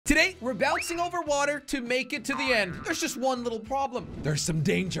Today, we're bouncing over water to make it to the end. There's just one little problem. There's some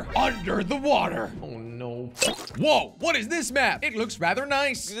danger under the water. Oh, no. Whoa, what is this map? It looks rather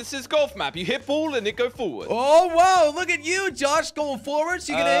nice. This is golf map. You hit ball and it go forward. Oh, wow. Look at you, Josh, going forward.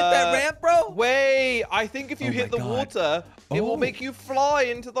 So you gonna hit that ramp, bro? Wait, I think if you hit the water, it will make you fly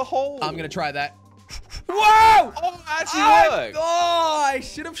into the hole. I'm gonna try that. Whoa! Oh, it actually worked. Oh, I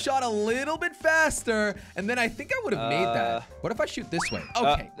should have shot a little bit faster, and then I think I would have made that. What if I shoot this way?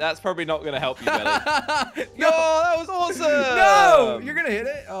 Okay. That's probably not going to help you, Jelly. No, that was awesome. No, you're going to hit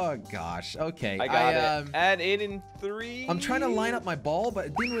it? Oh, gosh. Okay. I got it. And in 3. I'm trying to line up my ball, but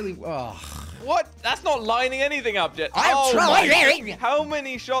it didn't really... What? That's not lining anything up, Jet. I'm trying. How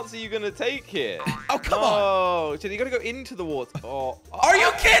many shots are you going to take here? Oh, come on. Oh, Jelly, you got to go into the water. Oh. Are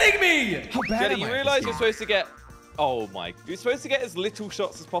you kidding me? How bad Jelly, am I? you realize you're supposed to get... Oh my! You're supposed to get as little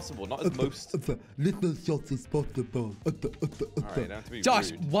shots as possible, not as most. Little shots as possible. Alright, don't have to be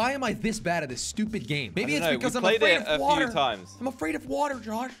Josh, rude. why am I this bad at this stupid game? Maybe it's I don't know, because we I'm played afraid it of a water. few times. I'm afraid of water,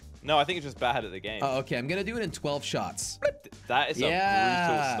 Josh. No, I think it's just bad at the game. Oh, okay. I'm gonna do it in 12 shots. That is a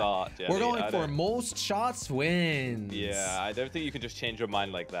brutal start, Jelly. We're going for most shots wins. Yeah, I don't think you can just change your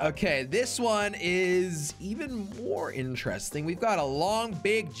mind like that. Okay, this one is even more interesting. We've got a long,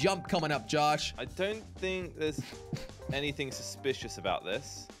 big jump coming up, Josh. I don't think there's anything suspicious about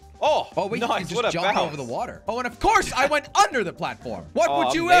this. Oh, wait, nice. you What just a jump bounce. over the water. Oh, and of course, I went under the platform. What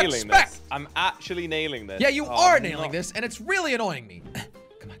would you I'm nailing expect? This. I'm actually nailing this. Yeah, you are nailing this, and it's really annoying me.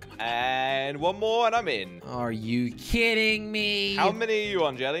 Come on, come on. And one more, and I'm in. Are you kidding me? How many are you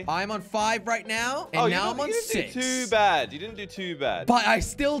on, Jelly? I'm on 5 right now, and now I'm on 6. You didn't do too bad. You didn't do too bad. But I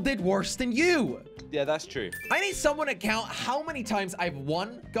still did worse than you. Yeah, that's true. I need someone to count how many times I've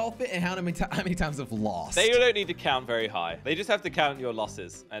won Golf It and how many times I've lost. They don't need to count very high. They just have to count your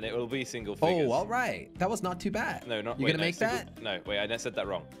losses, and it will be single figures. Oh, all right. That was not too bad. No, not. You wait, gonna no, make that? No, wait, I said that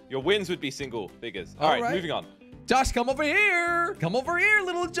wrong. Your wins would be single figures. All All right, right. moving on. Josh, come over here. Come over here,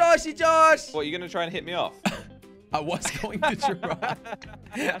 little Joshy Josh. What, are you gonna try and hit me off? I was going to try.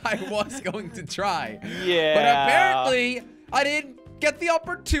 I was going to try. Yeah. But apparently, I didn't get the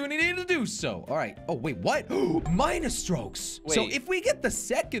opportunity to do so. All right. Oh, wait, what? Minus strokes. Wait. So if we get the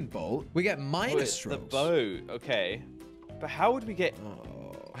second boat, we get minus strokes. The boat, okay. But how would we get...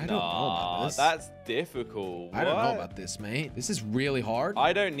 I don't know about this. That's difficult. I don't know What? about this, mate. This is really hard.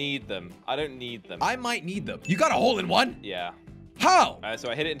 I don't need them. I don't need them. I might need them. You got a hole in one? Yeah. How? So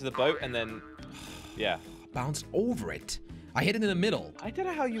I hit it into the boat and then... Yeah. Bounce over it. I hit it in the middle. I don't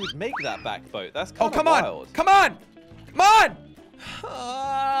know how you would make that back boat. That's kind Oh, of come wild. on. Come on. Come on.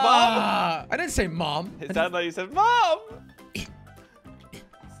 Mom. I didn't say mom. It sounded like you said, Mom!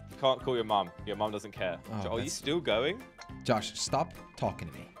 Can't call your mom. Your mom doesn't care. Oh, Are you still going? Josh, stop talking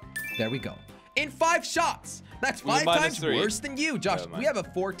to me. There we go. In 5 shots. That's 5 times -3. worse than you. Josh, Never mind. we have a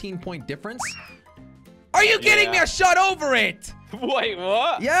 14-point difference. Are you kidding me? I shot over it. Wait,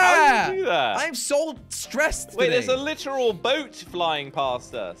 what? Yeah. How did you do that? I'm so stressed Wait, today. there's a literal boat flying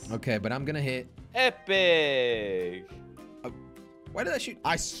past us. Okay, but I'm going to hit. Epic. Why did I shoot?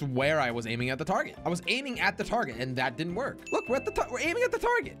 I swear I was aiming at the target. I was aiming at the target, and that didn't work. Look, we're aiming at the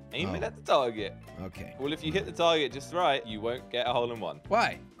target. Aiming at the target. Okay. Well, if you hit the target just right, you won't get a hole in one.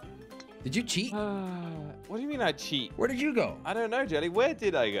 Why? Did you cheat? What do you mean I cheat? Where did you go? I don't know, Jelly. Where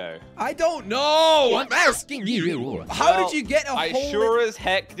did I go? I don't know. I'm asking you. How Well, did you get a I hole? sure as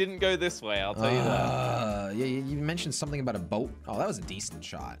heck didn't go this way, I'll tell you that. Yeah, you mentioned something about a boat. Oh, that was a decent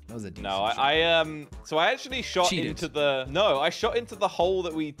shot. That was a decent No, shot. so I actually shot Cheated. into the... No, I shot into the hole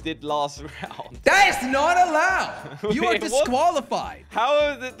that we did last round. That is not allowed. You are Wait, what? disqualified. How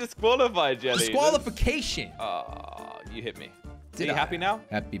is it disqualified, Jelly? Disqualification. You hit me. Did Are you I? happy now?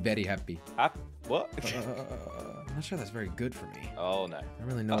 Happy, very happy. What? I'm not sure that's very good for me. Oh, no. I don't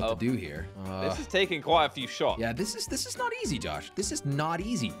really know what to do here. This is taking quite a few shots. Yeah, this is not easy, Josh. This is not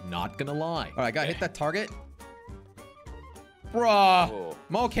easy. Not gonna lie. All right, I gotta hit that target. Bruh. Whoa.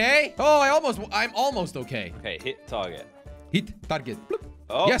 I'm okay. Oh, I'm almost okay. Okay, hit target. Hit target. Bloop.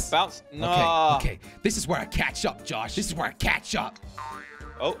 Oh, Yes. bounce. No. Okay. This is where I catch up, Josh. This is where I catch up.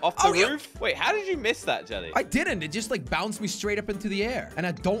 Oh, off the yeah. roof? Wait, how did you miss that, Jelly? I didn't. It just like bounced me straight up into the air. And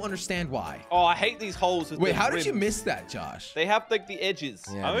I don't understand why. Oh, I hate these holes with Wait, the how did you rims. miss that, Josh? They have like the edges.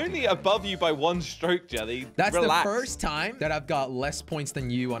 Yeah, I'm they only do. above you by 1 stroke, Jelly. That's Relax. the first time that I've got less points than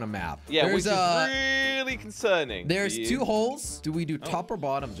you on a map. Yeah, there's which is really concerning. for There's you. 2 holes. Do we do top or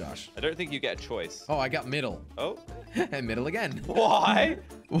bottom, Josh? I don't think you get a choice. Oh, I got middle. Oh, And middle again. why?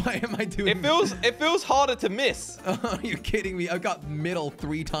 Why am I doing It feels harder to miss. Oh, you're kidding me. I've got middle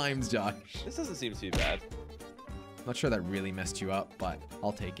 3 times, Josh. This doesn't seem too bad. Not sure that really messed you up, but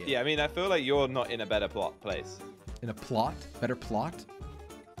I'll take it. Yeah, I mean, I feel like you're not in a better place. In a plot? Better plot?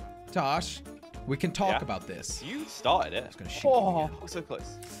 Josh, we can talk Yeah? about this. You started it. gonna shoot you again. So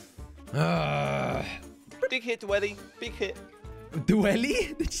close. Uh, Big hit, Dwelly. Big hit.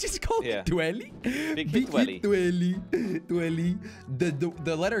 Duelli? Did you just call Yeah. it Duelli? Big hit Duelli. Duelli.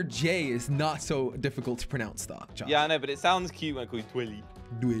 The letter J is not so difficult to pronounce, though, Josh. Yeah, I know, but it sounds cute when I call you Dwelly.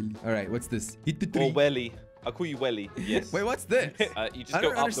 Duelli. All right, what's this? Hit the Or tree. Welly. I'll call you Welly. Yes. Wait, what's this? You just I go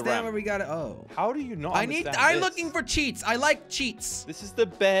don't up the understand ramp. where we got it. Oh. How do you not understand I'm this? looking for cheats. I like cheats. This is the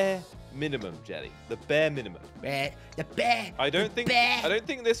bare minimum, Jelly. The bare minimum. The bear. I don't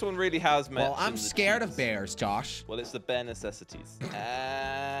think this one really has maps. Well, I'm and the scared of cheats. bears, Josh. Well, it's the bare necessities.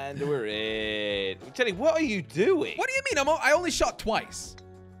 And we're in. Jelly, what are you doing? What do you mean? I only shot twice.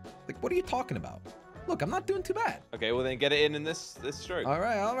 Like, what are you talking about? Look, I'm not doing too bad. Okay, well then get it in this stroke. All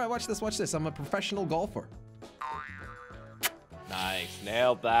right. Watch this. I'm a professional golfer. Nice,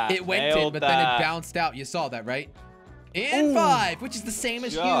 nailed that. It went in, nailed but that. then it bounced out. You saw that, right? In 5, which is the same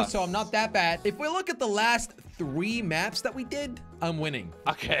as you, Just. so I'm not that bad. If we look at the last 3 maps that we did, I'm winning.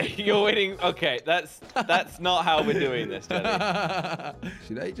 Okay, you're winning. Okay, that's not how we're doing this, Jelly.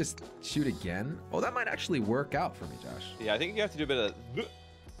 Should I just shoot again? Oh, that might actually work out for me, Josh. Yeah, I think you have to do a bit of.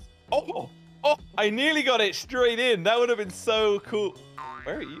 Oh! I nearly got it straight in. That would have been so cool.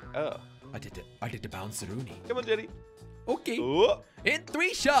 Where are you? Oh, I did the bounce Rooney. come on, Jelly. Okay. Oh. In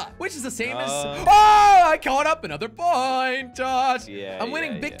 3 shot, which is the same as. Uh. Oh, I caught up another point, Josh. Yeah, I'm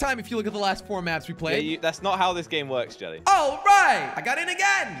winning big time if you look at the last 4 maps we Yeah, played. that's not how this game works, Jelly. All right, I got in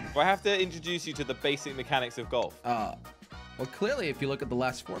again. I have to introduce you to the basic mechanics of golf. Well, clearly, if you look at the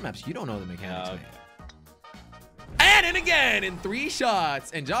last 4 maps, you don't know the mechanics, Okay. man. And in again in 3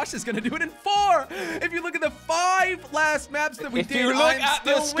 shots. And Josh is going to do it in 4. If you look at the 5 last maps that we If did, you look I'm at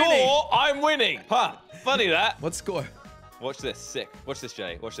the still score, winning. I'm winning. Huh? Funny that. What score? Watch this. Sick. Watch this,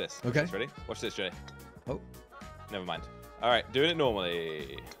 Jelly. Watch this. Watch Okay. this. Ready? Watch this, Jelly. Oh, Never mind. All right, doing it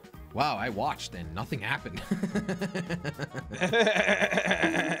normally. wow, I watched and nothing happened.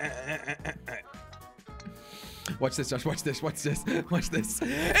 Watch this, Josh. Watch this. Watch this. Watch this.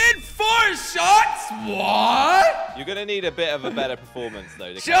 In 4 shots? What? You're gonna need a bit of a better performance,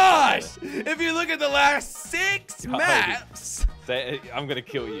 though. to Josh, catch up with if you look at the last 6 maps. it. Say, I'm gonna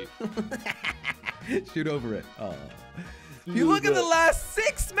kill you. Shoot over it. Oh. If you look at the last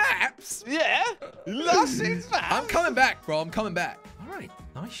 6 maps. Yeah. Last 6 maps. I'm coming back, bro. I'm coming back. All right.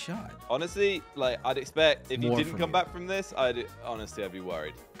 Nice shot. Honestly, like I'd expect if you More didn't from come you. back from this, I'd be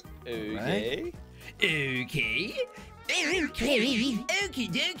worried. Okay. Okay. Okie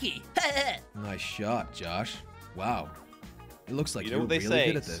dokie. Nice shot, Josh. Wow. It looks like You know you're what they really say?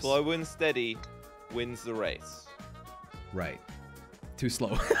 good at this. Slow and steady wins the race. Right. Too slow.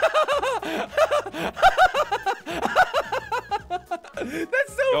 That's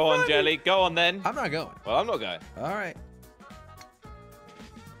so Go on, funny. Jelly. Go on then. I'm not going. Well, I'm not going. All right.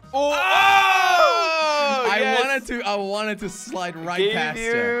 Oh! I wanted to slide right Give past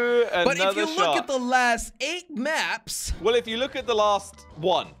you her. But if another you look shot. at the last 8 maps, Well, if you look at the last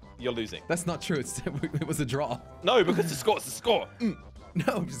 1, you're losing. that's not true. It was a draw. No, because the score's the score.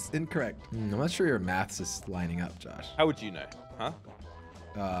 No, just incorrect. I'm not sure your maths is lining up, Josh. How would you know? Huh?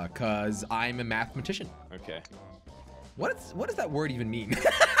 Cause I'm a mathematician. Okay. What does that word even mean?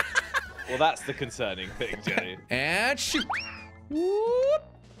 Well, that's the concerning thing, Jelly. And shoot. Whoop.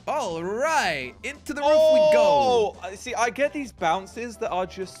 All right, into the roof we go. See, I get these bounces that are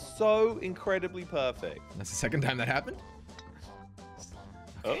just so incredibly perfect. That's the second time that happened.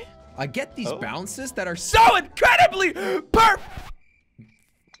 Oh? I get these Oh. bounces that are so incredibly perfect.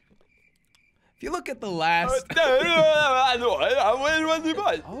 If you look at the last... Oh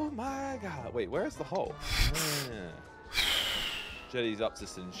my god. Wait, where's the hole? Yeah. Jelly's up to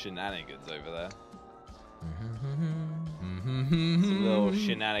some shenanigans over there. Some little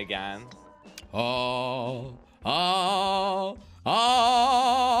shenanigans. Oh.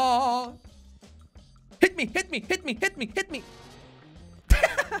 Hit me. You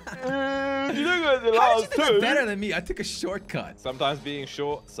don't get the How did last you do that 2. better than me? I took a shortcut. Sometimes being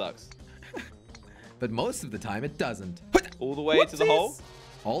short sucks. But most of the time it doesn't. All the way to the Whoopsies. hole.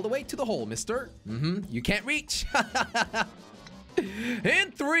 All the way to the hole, mister. You can't reach.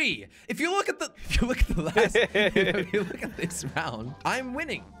 In 3. If you look at the last if you look at this round, I'm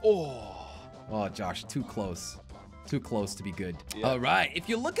winning. Oh, Josh, too close. Too close to be good. Yeah. All right. If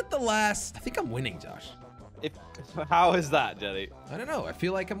you look at the last, I think I'm winning, Josh. How is that, Jelly? I don't know. I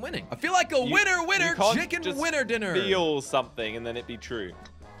feel like I'm winning. I feel like a winner, You can't chicken just winner dinner. Feel something and then it be true.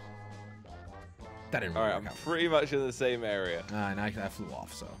 That didn't All really right, I'm work out. pretty much in the same area. And I flew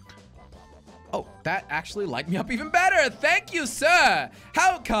off, so. Oh, that actually light me up even better. Thank you, sir.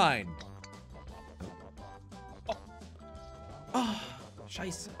 How kind. Oh,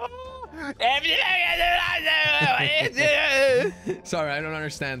 Scheiße. That Sorry, I don't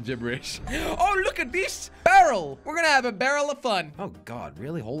understand gibberish. Oh, look at this barrel. We're gonna have a barrel of fun. Oh God,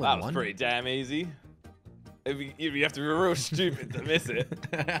 really? Hole in was one? pretty damn easy. You have to be real stupid to miss it.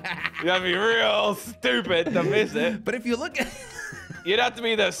 You have to be real stupid to miss it. But if you look at... You'd have to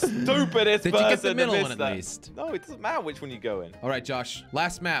be the stupidest Did person you get the middle to one miss at that. least? No, it doesn't matter which one you go in. All right, Josh.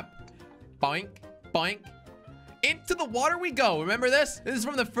 Last map. Boink, boink. Into the water we go. Remember this? This is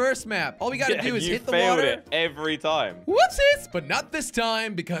from the first map. All we gotta do is hit the failed water. it every time. Whoopsies! But not this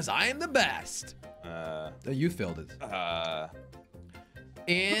time because I am the best. You failed it.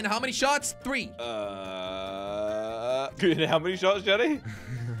 In how many shots? 3. How many shots, Jenny?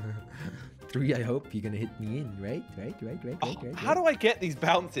 3, I hope you're gonna hit me in, right? How do I get these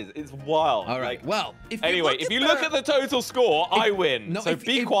bounces? It's wild. All right, Like, well, if you look at the total score, I win. No, So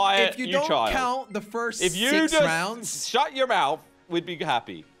be quiet, if you you don't child. count the first If you 6 just rounds, shut your mouth, we'd be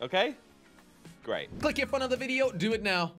happy, okay? Great. click your fun on the video, do it now.